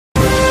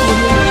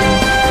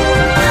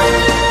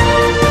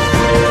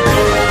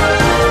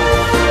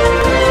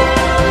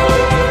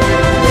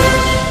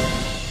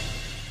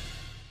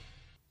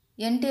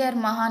ఎన్టీఆర్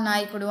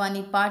మహానాయకుడు అని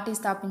పార్టీ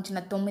స్థాపించిన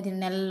 9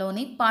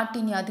 నెలల్లోనే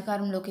పార్టీని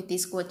అధికారంలోకి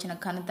తీసుకువచ్చిన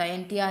ఘనత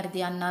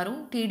ఎన్టీఆర్ది అన్నారు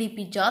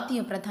టీడీపీ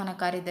జాతీయ ప్రధాన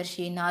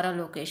కార్యదర్శి నారా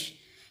లోకేష్.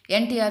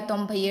 ఎన్టీఆర్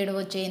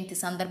 97వ జయంతి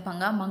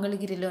సందర్భంగా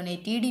మంగళగిరిలోని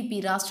టీడీపీ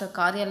రాష్ట్ర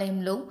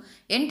కార్యాలయంలో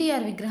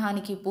ఎన్టీఆర్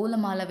విగ్రహానికి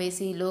పూలమాల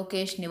వేసి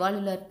లోకేష్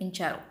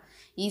నివాళులర్పించారు.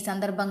 ఈ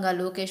సందర్భంగా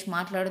లోకేష్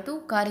మాట్లాడుతూ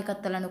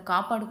కార్యకర్తలను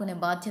కాపాడుకునే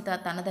బాధ్యత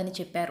తనదని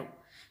చెప్పారు.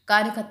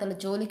 కార్యకర్తల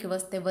జోలికి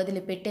వస్తే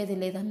వదిలిపెట్టేది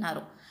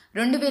లేదన్నారు.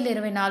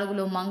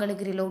 2024లో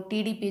మంగళగిరిలో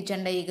టీడీపీ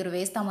జెండా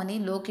ఎగురవేస్తామని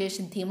లోకేష్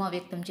ధీమా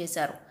వ్యక్తం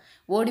చేశారు.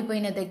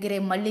 ఓడిపోయిన దగ్గరే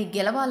మళ్లీ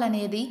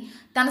గెలవాలనేది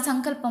తన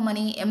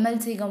సంకల్పమని,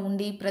 ఎమ్మెల్సీగా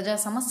ఉండి ప్రజా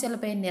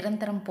సమస్యలపై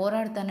నిరంతరం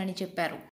పోరాడుతానని చెప్పారు.